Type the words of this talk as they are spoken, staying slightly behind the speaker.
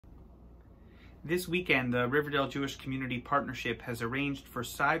This weekend, the Riverdale Jewish Community Partnership has arranged for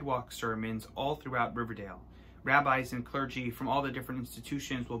sidewalk sermons all throughout Riverdale. Rabbis and clergy from all the different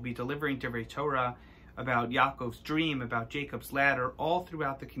institutions will be delivering Divrei Torah about Yaakov's dream, about Jacob's ladder, all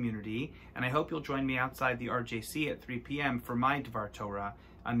throughout the community. And I hope you'll join me outside the RJC at 3 p.m. for my Dvar Torah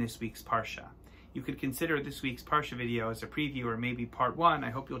on this week's Parsha. You could consider this week's Parsha video as a preview or maybe part 1.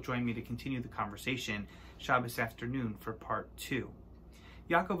 I hope you'll join me to continue the conversation Shabbos afternoon for part 2.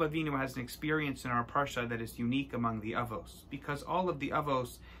 Yaakov Avinu has an experience in our Parsha that is unique among the Avos, because all of the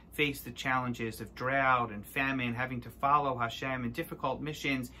Avos face the challenges of drought and famine, having to follow Hashem in difficult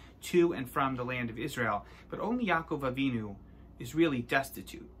missions to and from the land of Israel. But only Yaakov Avinu is really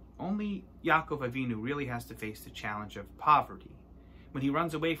destitute. Only Yaakov Avinu really has to face the challenge of poverty. When he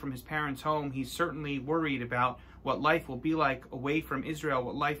runs away from his parents' home, he's certainly worried about what life will be like away from Israel,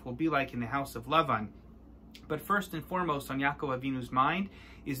 what life will be like in the house of Lavan. But first and foremost on Yaakov Avinu's mind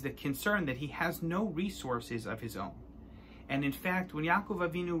is the concern that he has no resources of his own. And in fact, when Yaakov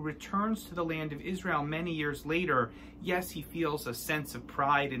Avinu returns to the land of Israel many years later, yes, he feels a sense of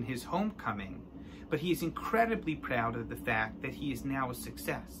pride in his homecoming, but he is incredibly proud of the fact that he is now a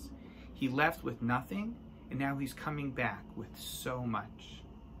success. He left with nothing, and now he's coming back with so much.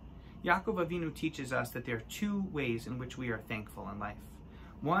 Yaakov Avinu teaches us that there are two ways in which we are thankful in life.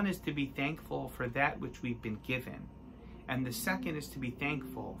 One is to be thankful for that which we've been given, and the second is to be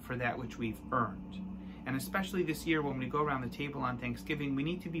thankful for that which we've earned. And especially this year when we go around the table on Thanksgiving, we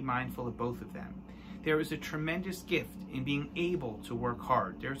need to be mindful of both of them. There is a tremendous gift in being able to work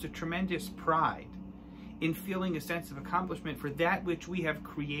hard. There's a tremendous pride in feeling a sense of accomplishment for that which we have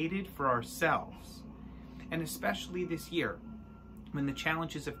created for ourselves. And especially this year, when the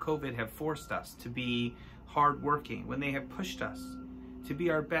challenges of COVID have forced us to be hardworking, when they have pushed us to be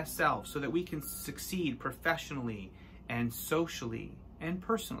our best selves so that we can succeed professionally and socially and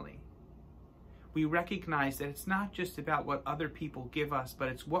personally. We recognize that it's not just about what other people give us, but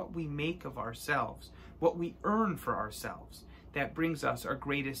it's what we make of ourselves, what we earn for ourselves, that brings us our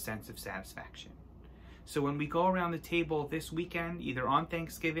greatest sense of satisfaction. So when we go around the table this weekend, either on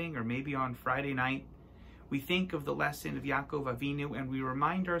Thanksgiving or maybe on Friday night, we think of the lesson of Yaakov Avinu and we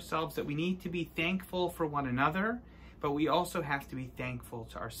remind ourselves that we need to be thankful for one another, but we also have to be thankful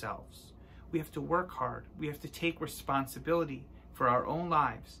to ourselves. We have to work hard. We have to take responsibility for our own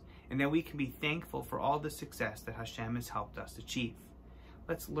lives, and then we can be thankful for all the success that Hashem has helped us achieve.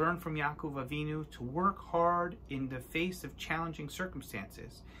 Let's learn from Yaakov Avinu to work hard in the face of challenging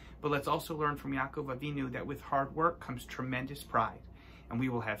circumstances, but let's also learn from Yaakov Avinu that with hard work comes tremendous pride, and we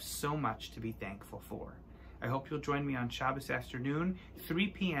will have so much to be thankful for. I hope you'll join me on Shabbos afternoon, 3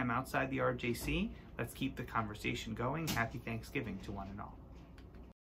 p.m. outside the RJC. Let's keep the conversation going. Happy Thanksgiving to one and all.